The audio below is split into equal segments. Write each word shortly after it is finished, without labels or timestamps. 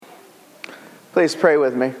Please pray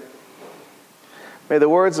with me. May the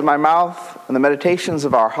words of my mouth and the meditations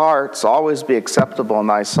of our hearts always be acceptable in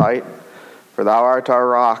thy sight, for thou art our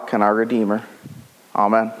rock and our Redeemer.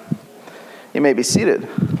 Amen. You may be seated.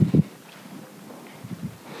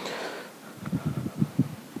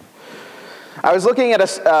 I was looking at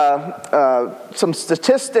some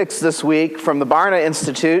statistics this week from the Barna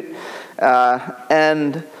Institute,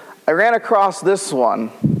 and I ran across this one.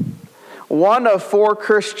 1 of 4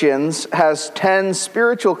 Christians has 10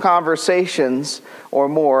 spiritual conversations or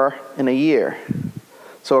more in a year.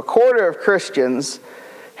 So a quarter of Christians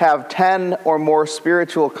have 10 or more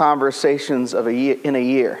spiritual conversations in a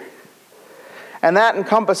year. And that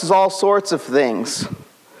encompasses all sorts of things.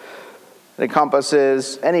 It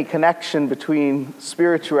encompasses any connection between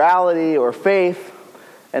spirituality or faith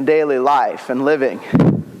and daily life and living.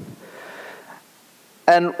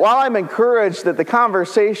 And while I'm encouraged that the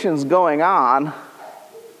conversation's going on,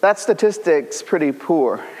 that statistic's pretty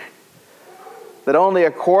poor. That only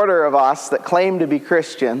a quarter of us that claim to be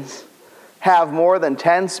Christians have more than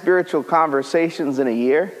 10 spiritual conversations in a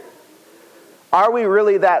year. Are we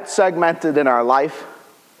really that segmented in our life?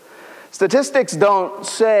 Statistics don't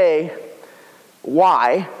say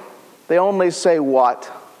why, they only say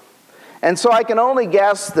what. And so I can only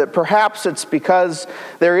guess that perhaps it's because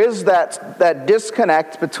there is that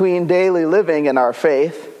disconnect between daily living and our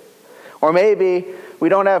faith. Or maybe we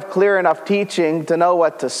don't have clear enough teaching to know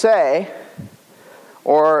what to say.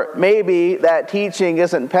 Or maybe that teaching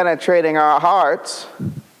isn't penetrating our hearts.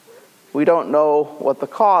 We don't know what the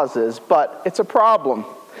cause is, but it's a problem.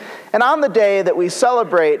 And on the day that we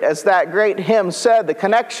celebrate, as that great hymn said, the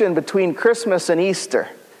connection between Christmas and Easter,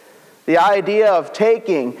 the idea of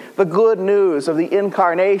taking the good news of the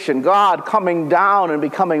incarnation, God coming down and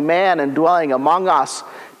becoming man and dwelling among us,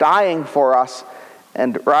 dying for us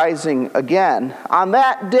and rising again. On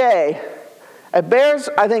that day, it bears,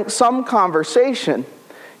 I think, some conversation.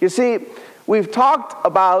 You see, we've talked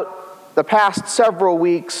about the past several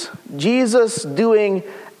weeks, Jesus doing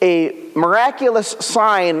a miraculous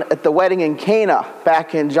sign at the wedding in Cana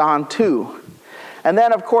back in John 2. And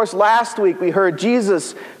then, of course, last week we heard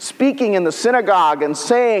Jesus speaking in the synagogue and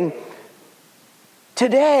saying,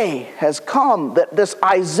 today has come that this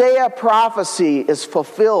Isaiah prophecy is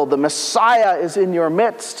fulfilled. The Messiah is in your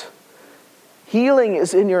midst. Healing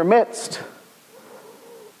is in your midst.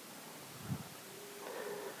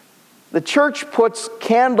 The church puts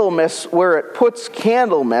Candlemas where it puts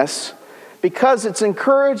Candlemas because it's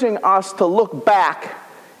encouraging us to look back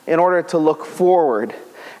in order to look forward.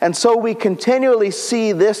 And so we continually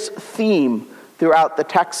see this theme throughout the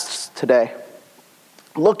texts today.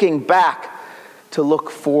 Looking back to look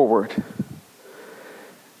forward.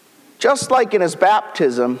 Just like in his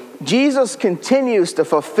baptism, Jesus continues to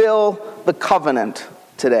fulfill the covenant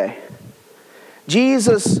today.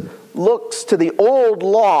 Jesus looks to the old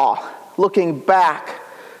law, looking back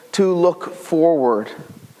to look forward.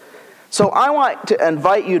 So I want to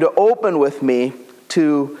invite you to open with me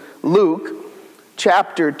to Luke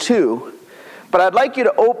chapter 2. But I'd like you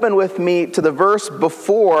to open with me to the verse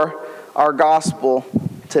before our gospel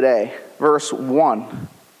today, verse 1.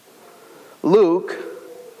 Luke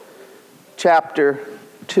chapter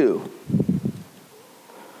 2.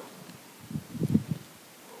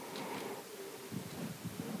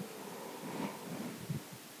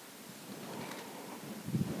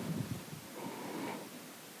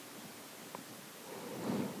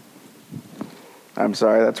 I'm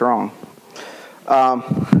sorry, that's wrong.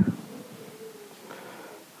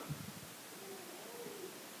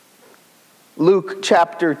 Luke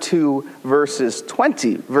chapter 2, verse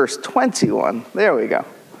 21. There we go.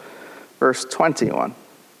 Verse 21.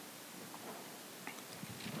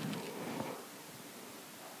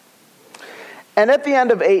 And at the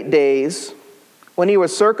end of 8 days, when he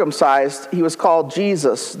was circumcised, he was called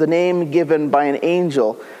Jesus, the name given by an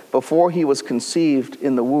angel before he was conceived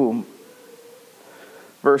in the womb.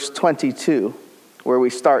 Verse 22, where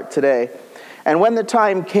we start today. And when the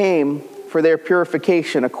time came for their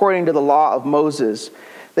purification, according to the law of Moses,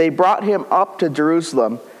 they brought him up to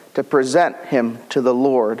Jerusalem to present him to the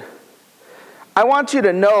Lord. I want you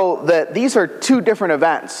to know that these are 2 different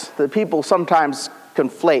events that people sometimes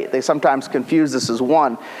conflate. They sometimes confuse this as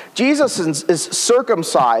one. Jesus is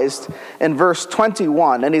circumcised in verse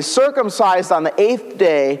 21, and he's circumcised on the 8th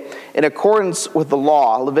day in accordance with the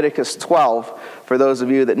law, Leviticus 12, for those of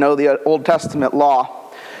you that know the Old Testament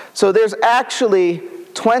law. So there's actually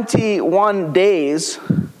 21 days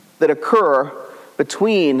that occur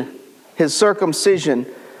between his circumcision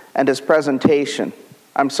and his presentation.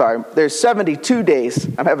 There's 72 days,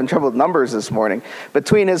 I'm having trouble with numbers this morning,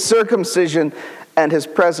 between his circumcision and his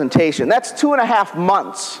presentation. That's 2.5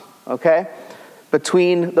 months, okay,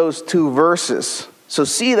 between those two verses. So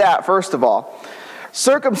see that first of all.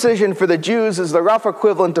 Circumcision for the Jews is the rough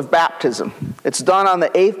equivalent of baptism. It's done on the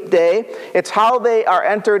 8th day. It's how they are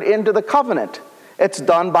entered into the covenant. It's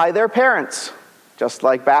done by their parents, just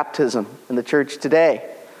like baptism in the church today,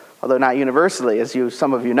 although not universally, as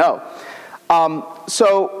some of you know.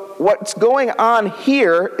 So what's going on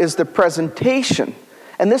here is the presentation.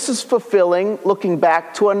 And this is fulfilling, looking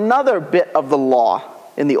back to another bit of the law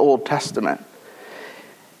in the Old Testament.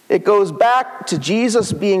 It goes back to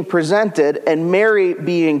Jesus being presented and Mary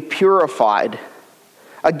being purified.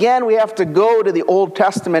 Again, we have to go to the Old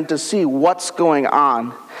Testament to see what's going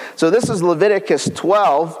on. So this is Leviticus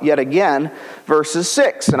 12, yet again, verses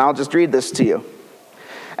 6, and I'll just read this to you.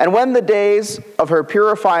 And when the days of her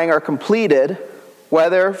purifying are completed,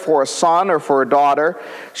 whether for a son or for a daughter,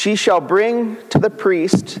 she shall bring to the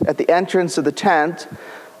priest at the entrance of the tent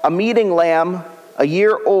a meeting lamb a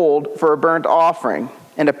year old for a burnt offering,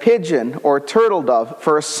 and a pigeon or a turtle dove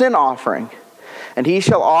for a sin offering. And he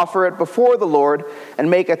shall offer it before the Lord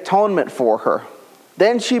and make atonement for her.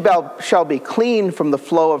 Then she shall be clean from the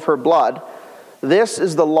flow of her blood. This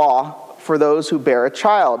is the law for those who bear a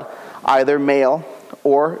child, either male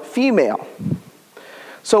or female.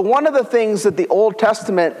 So one of the things that the Old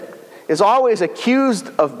Testament is always accused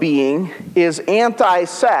of being is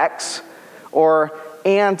anti-sex or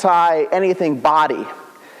anti-anything body.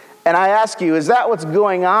 And I ask you, is that what's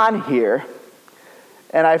going on here?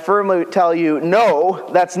 And I firmly tell you, no,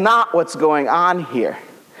 that's not what's going on here.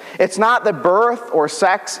 It's not that birth or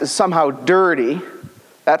sex is somehow dirty.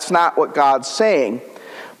 That's not what God's saying.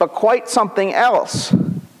 But quite something else.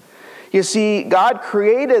 You see, God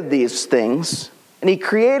created these things, and he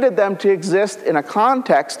created them to exist in a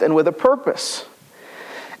context and with a purpose.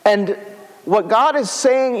 And what God is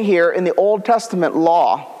saying here in the Old Testament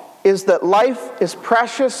law is that life is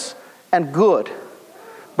precious and good.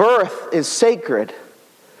 Birth is sacred.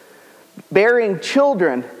 Bearing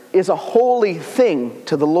children is a holy thing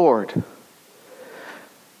to the Lord.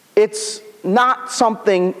 It's not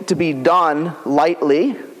something to be done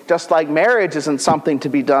lightly, just like marriage isn't something to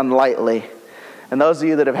be done lightly. And those of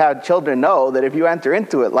you that have had children know that if you enter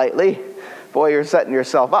into it lightly, boy, you're setting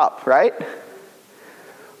yourself up, right?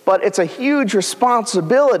 But it's a huge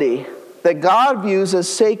responsibility that God views as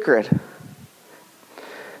sacred.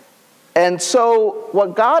 And so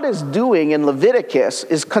what God is doing in Leviticus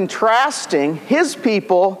is contrasting his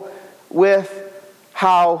people with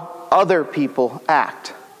how other people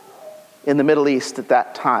act in the Middle East at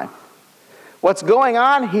that time. What's going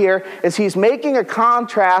on here is he's making a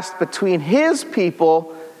contrast between his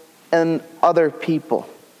people and other people.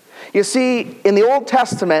 You see, in the Old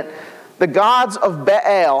Testament, the gods of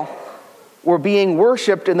Baal were being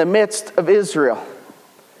worshipped in the midst of Israel.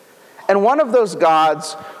 And one of those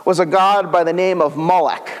gods was a god by the name of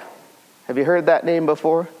Molech. Have you heard that name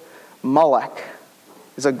before? Molech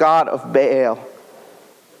is a god of Baal.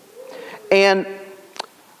 And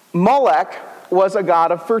Molech was a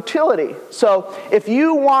god of fertility. So if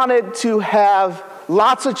you wanted to have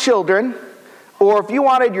lots of children, or if you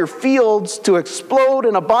wanted your fields to explode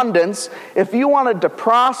in abundance, if you wanted to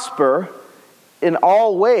prosper in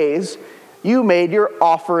all ways, you made your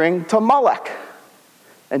offering to Molech.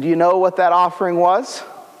 And do you know what that offering was?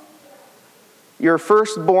 Your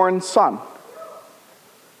firstborn son.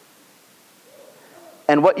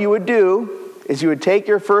 And what you would do is you would take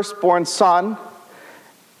your firstborn son,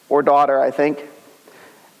 or daughter, I think,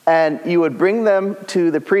 and you would bring them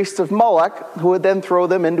to the priest of Molech, who would then throw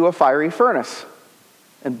them into a fiery furnace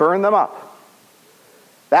and burn them up.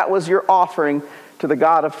 That was your offering to the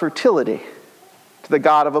god of fertility, to the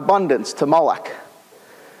god of abundance, to Molech.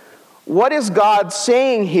 What is God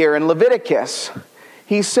saying here in Leviticus?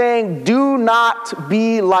 He's saying, do not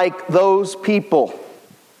be like those people.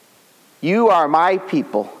 You are my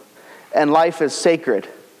people, and life is sacred.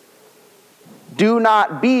 Do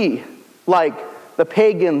not be like the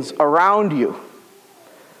pagans around you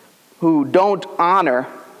who don't honor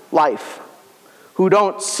life, who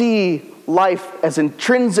don't see life as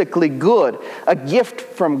intrinsically good, a gift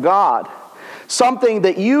from God, something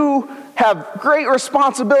that you have great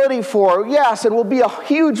responsibility for, yes, and will be a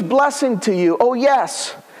huge blessing to you, oh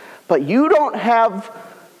yes, but you don't have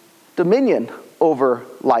dominion over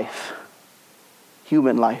life,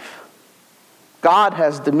 human life. God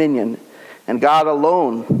has dominion, and God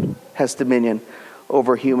alone has dominion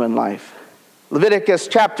over human life. Leviticus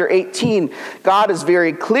chapter 18, God is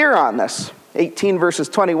very clear on this. 18 verses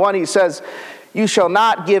 21, he says, You shall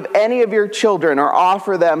not give any of your children or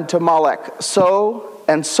offer them to Molech. So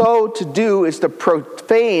to do is to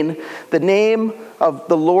profane the name of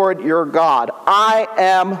the Lord your God. I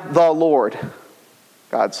am the Lord,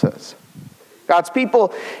 God says. God's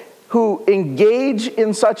people who engage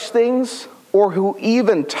in such things, or who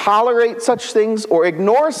even tolerate such things or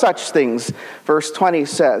ignore such things, verse 20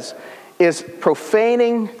 says, is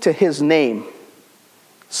profaning to his name,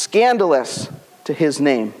 scandalous to his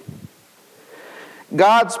name.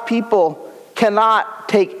 God's people cannot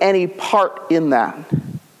take any part in that.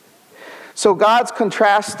 So God's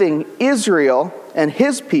contrasting Israel and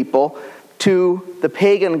his people to the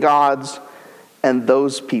pagan gods and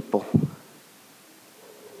those people.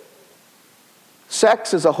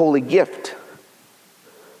 Sex is a holy gift.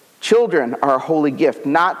 Children are a holy gift,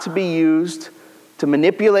 not to be used to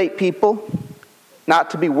manipulate people,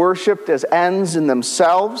 not to be worshipped as ends in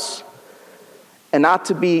themselves, and not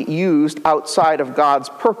to be used outside of God's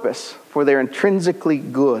purpose, for they're intrinsically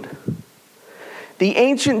good. The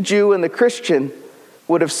ancient Jew and the Christian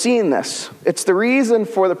would have seen this. It's the reason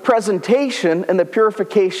for the presentation and the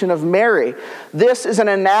purification of Mary. This is an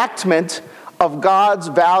enactment of God's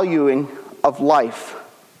valuing of life.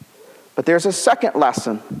 But there's a second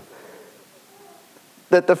lesson.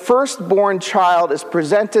 That the firstborn child is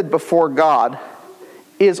presented before God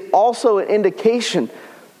is also an indication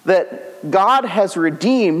that God has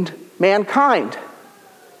redeemed mankind.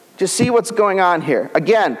 Just see what's going on here.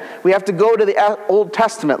 Again, we have to go to the Old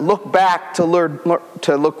Testament, look back to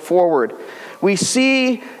look forward. We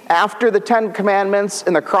see after the Ten Commandments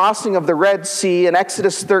and the crossing of the Red Sea in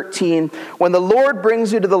Exodus 13, when the Lord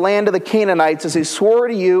brings you to the land of the Canaanites, as he swore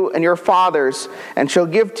to you and your fathers, and shall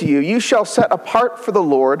give to you, you shall set apart for the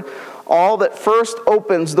Lord all that first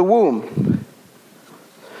opens the womb.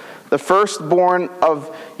 The firstborn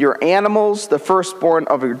of your animals, the firstborn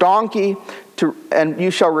of your donkey, and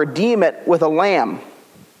you shall redeem it with a lamb.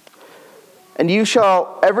 And you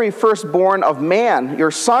shall, every firstborn of man,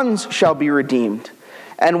 your sons shall be redeemed.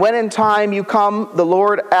 And when in time you come, the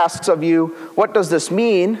Lord asks of you, what does this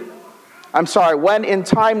mean? When in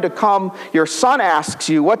time to come your son asks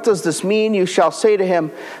you, what does this mean? You shall say to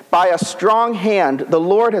him, by a strong hand the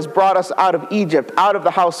Lord has brought us out of Egypt, out of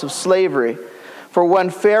the house of slavery. For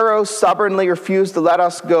when Pharaoh stubbornly refused to let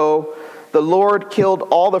us go, the Lord killed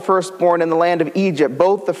all the firstborn in the land of Egypt,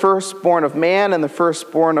 both the firstborn of man and the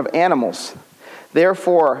firstborn of animals.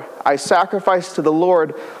 Therefore, I sacrifice to the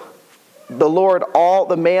Lord all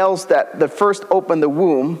the males that the first open the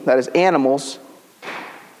womb, that is animals,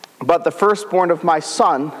 but the firstborn of my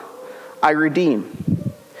son I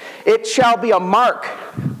redeem. It shall be a mark,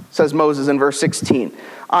 says Moses in verse 16,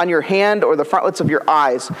 on your hand or the frontlets of your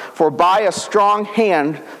eyes, for by a strong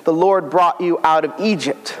hand the Lord brought you out of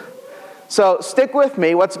Egypt. So stick with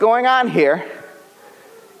me, what's going on here?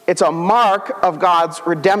 It's a mark of God's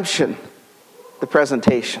redemption, the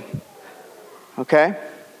presentation. Okay?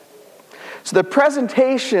 So the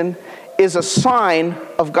presentation is a sign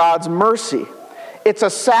of God's mercy. It's a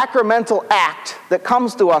sacramental act that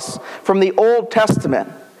comes to us from the Old Testament.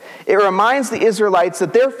 It reminds the Israelites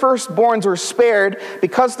that their firstborns were spared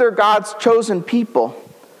because they're God's chosen people.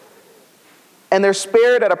 And they're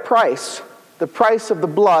spared at a price, the price of the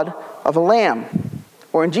blood of a lamb.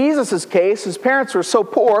 Or in Jesus' case, his parents were so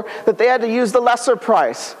poor that they had to use the lesser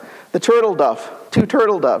price, the turtle dove, 2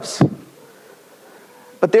 turtle doves.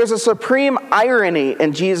 But there's a supreme irony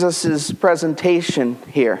in Jesus' presentation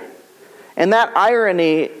here. And that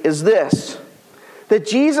irony is this, that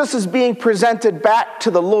Jesus is being presented back to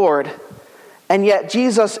the Lord, and yet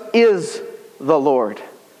Jesus is the Lord.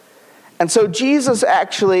 And so Jesus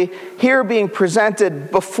actually, here being presented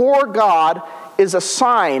before God, is a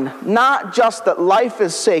sign, not just that life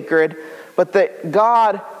is sacred, but that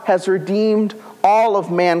God has redeemed all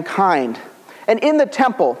of mankind. And in the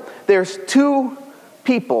temple, there's 2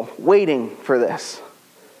 people waiting for this,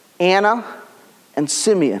 Anna and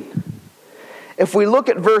Simeon. If we look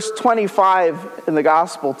at verse 25 in the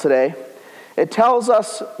gospel today, it tells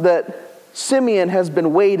us that Simeon has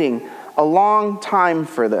been waiting a long time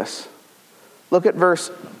for this. Look at verse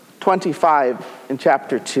 25 in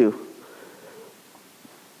chapter 2.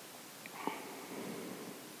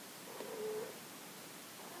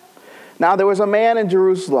 Now there was a man in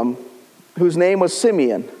Jerusalem whose name was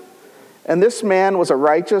Simeon, and this man was a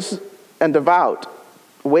righteous and devout,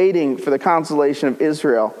 waiting for the consolation of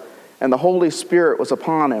Israel, and the Holy Spirit was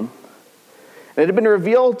upon him. And it had been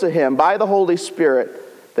revealed to him by the Holy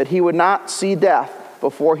Spirit that he would not see death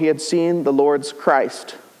before he had seen the Lord's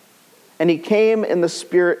Christ. And he came in the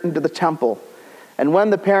Spirit into the temple. And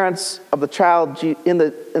when the parents of the child,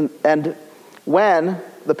 when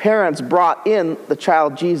the parents brought in the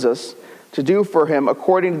child Jesus to do for him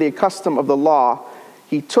according to the custom of the law,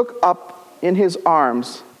 he took up in his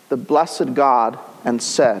arms the blessed God and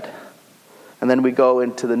said, and then we go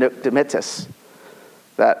into the Nunc Dimittis,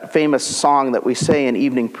 that famous song that we say in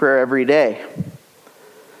evening prayer every day.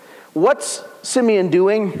 What's Simeon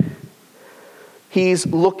doing? He's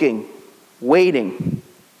looking, waiting,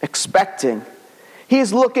 expecting.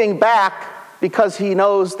 He's looking back because he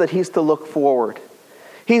knows that he's to look forward.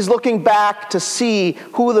 He's looking back to see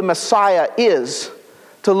who the Messiah is,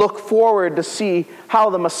 to look forward to see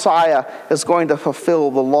how the Messiah is going to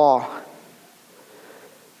fulfill the law.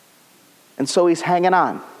 And so he's hanging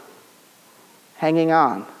on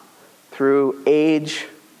through age,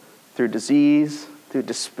 through disease, through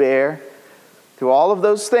despair, through all of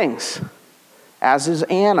those things, as is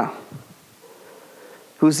Anna,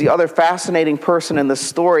 who's the other fascinating person in this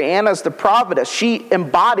story. Anna's the prophetess. She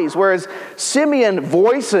embodies, whereas Simeon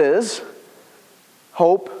voices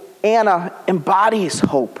hope, Anna embodies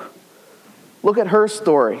hope. Look at her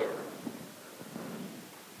story.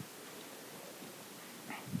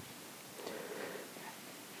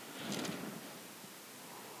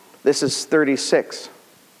 This is 36.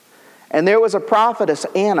 And there was a prophetess,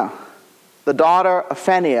 Anna, the daughter of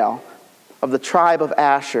Phanuel, of the tribe of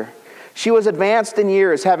Asher. She was advanced in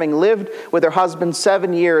years, having lived with her husband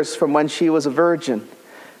 7 years from when she was a virgin,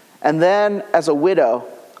 and then as a widow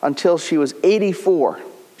until she was 84.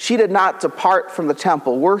 She did not depart from the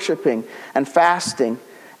temple, worshiping and fasting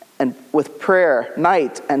and with prayer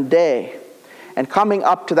night and day. And coming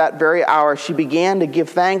up to that very hour, she began to give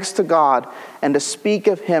thanks to God and to speak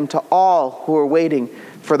of him to all who were waiting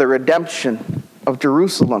for the redemption of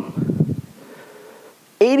Jerusalem.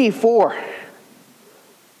 84.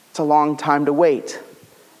 It's a long time to wait.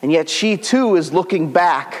 And yet she too is looking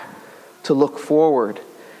back to look forward.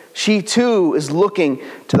 She too is looking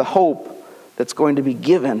to the hope that's going to be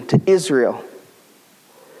given to Israel.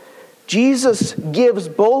 Jesus gives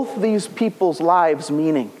both these people's lives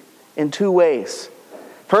meaning in two ways.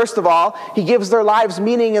 First of all, he gives their lives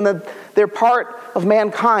meaning in that they're part of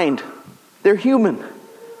mankind. They're human.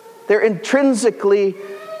 They're intrinsically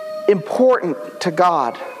important to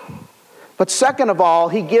God. But second of all,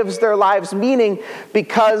 he gives their lives meaning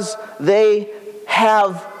because they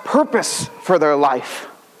have purpose for their life.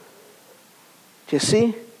 Do you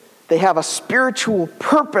see? They have a spiritual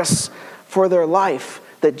purpose for their life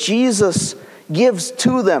that Jesus gives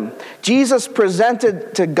to them. Jesus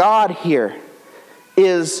presented to God here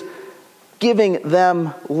is giving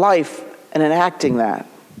them life and enacting that.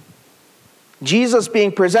 Jesus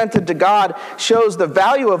being presented to God shows the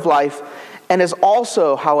value of life and is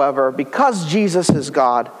also, however, because Jesus is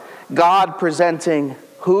God, God presenting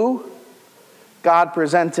who? God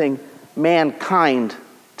presenting mankind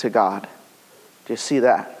to God. Do you see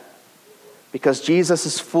that? Because Jesus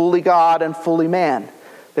is fully God and fully man.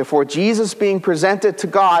 Therefore, Jesus being presented to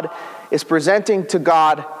God is presenting to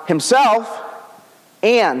God himself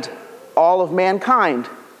and all of mankind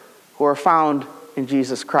who are found in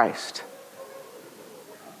Jesus Christ.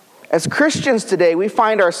 As Christians today, we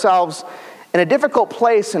find ourselves in a difficult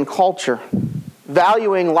place in culture,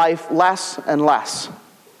 valuing life less and less.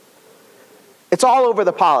 It's all over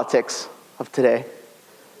the politics of today.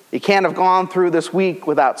 You can't have gone through this week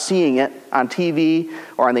without seeing it on TV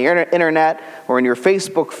or on the internet or in your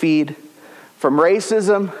Facebook feed. From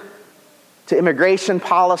racism to immigration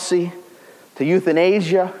policy to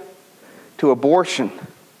euthanasia to abortion.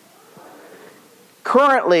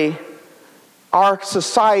 Currently, our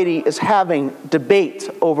society is having debate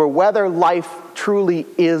over whether life truly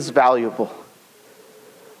is valuable.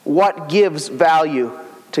 What gives value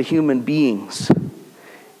to human beings?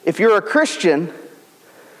 If you're a Christian,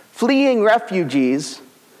 fleeing refugees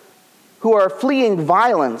who are fleeing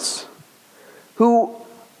violence, who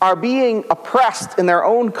are being oppressed in their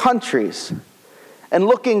own countries and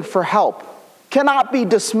looking for help, cannot be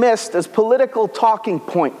dismissed as political talking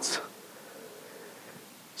points.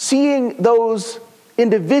 Seeing those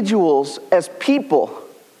individuals as people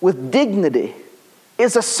with dignity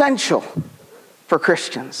is essential for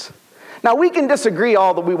Christians. Now, we can disagree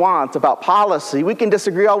all that we want about policy. We can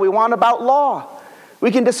disagree all we want about law. We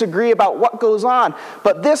can disagree about what goes on.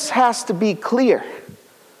 But this has to be clear,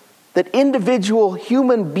 that individual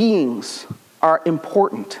human beings are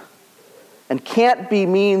important and can't be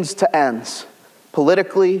means to ends,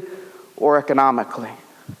 politically or economically.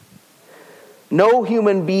 No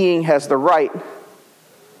human being has the right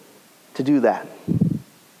to do that.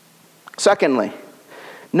 Secondly,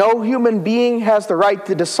 no human being has the right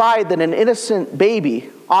to decide that an innocent baby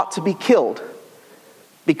ought to be killed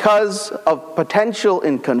because of potential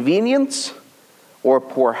inconvenience or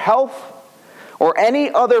poor health or any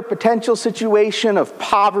other potential situation of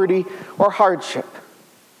poverty or hardship.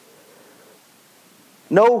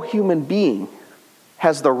 No human being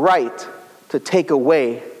has the right to take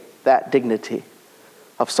away that dignity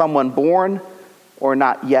of someone born or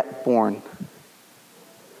not yet born.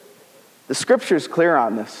 The scripture is clear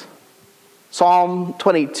on this. Psalm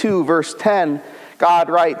 22, verse 10, God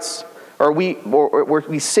writes, or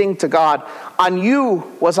we sing to God, "On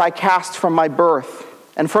you was I cast from my birth,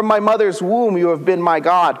 and from my mother's womb you have been my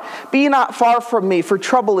God. Be not far from me, for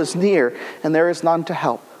trouble is near, and there is none to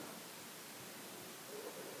help."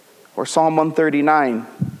 Or Psalm 139,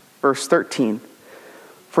 verse 13,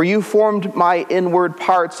 "For you formed my inward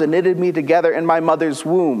parts and knitted me together in my mother's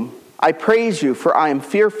womb. I praise you, for I am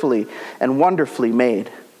fearfully and wonderfully made.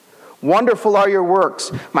 Wonderful are your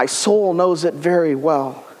works. My soul knows it very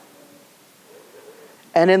well."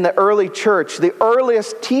 And in the early church, the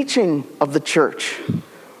earliest teaching of the church,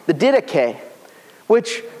 the Didache,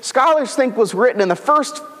 which scholars think was written in the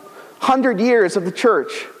first 100 years of the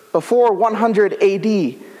church, before 100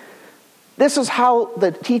 AD, this is how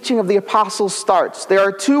the teaching of the apostles starts. There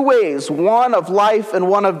are two ways, one of life and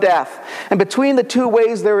one of death. And between the two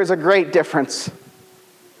ways, there is a great difference.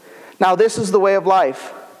 Now, this is the way of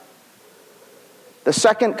life. The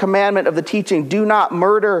second commandment of the teaching, do not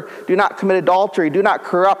murder, do not commit adultery, do not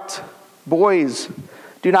corrupt boys,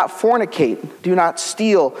 do not fornicate, do not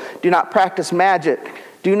steal, do not practice magic,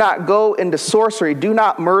 do not go into sorcery, do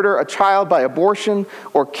not murder a child by abortion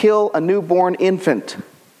or kill a newborn infant.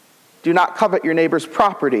 Do not covet your neighbor's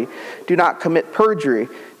property. Do not commit perjury.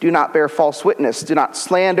 Do not bear false witness. Do not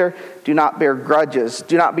slander. Do not bear grudges.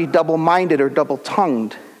 Do not be double-minded or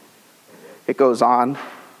double-tongued. It goes on.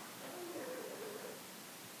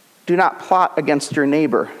 Do not plot against your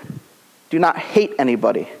neighbor. Do not hate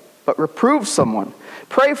anybody, but reprove someone.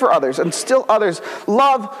 Pray for others and still others.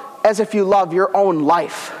 Love as if you love your own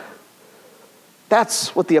life.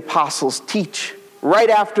 That's what the apostles teach right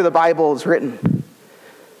after the Bible is written.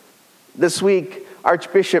 This week,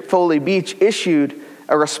 Archbishop Foley Beach issued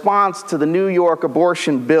a response to the New York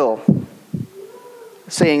abortion bill,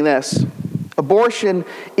 saying this: "Abortion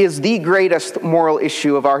is the greatest moral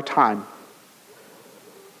issue of our time.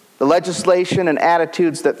 The legislation and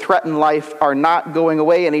attitudes that threaten life are not going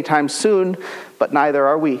away anytime soon, but neither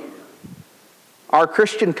are we. Our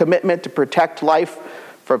Christian commitment to protect life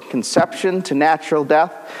from conception to natural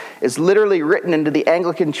death is literally written into the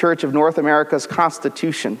Anglican Church of North America's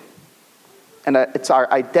Constitution. And it's our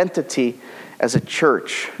identity as a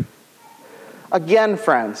church." Again,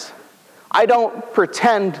 friends, I don't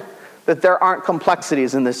pretend that there aren't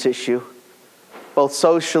complexities in this issue, both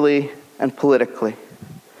socially and politically.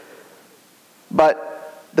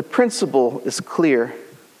 But the principle is clear.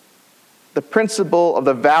 The principle of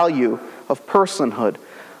the value of personhood,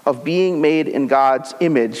 of being made in God's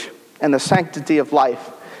image, and the sanctity of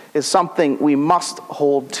life is something we must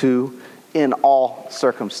hold to in all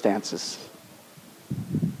circumstances.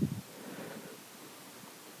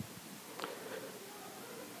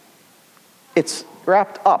 It's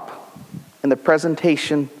wrapped up in the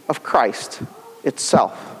presentation of Christ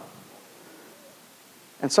itself.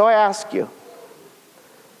 And so I ask you,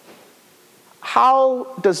 how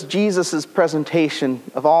does Jesus' presentation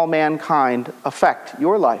of all mankind affect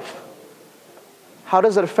your life? How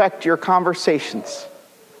does it affect your conversations?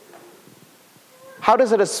 How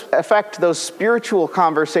does it affect those spiritual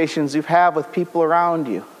conversations you have with people around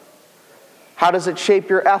you? How does it shape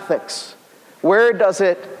your ethics? Where does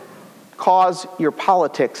it cause your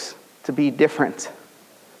politics to be different?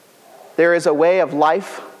 There is a way of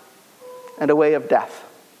life and a way of death.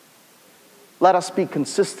 Let us be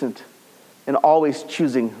consistent in always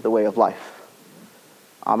choosing the way of life.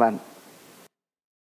 Amen.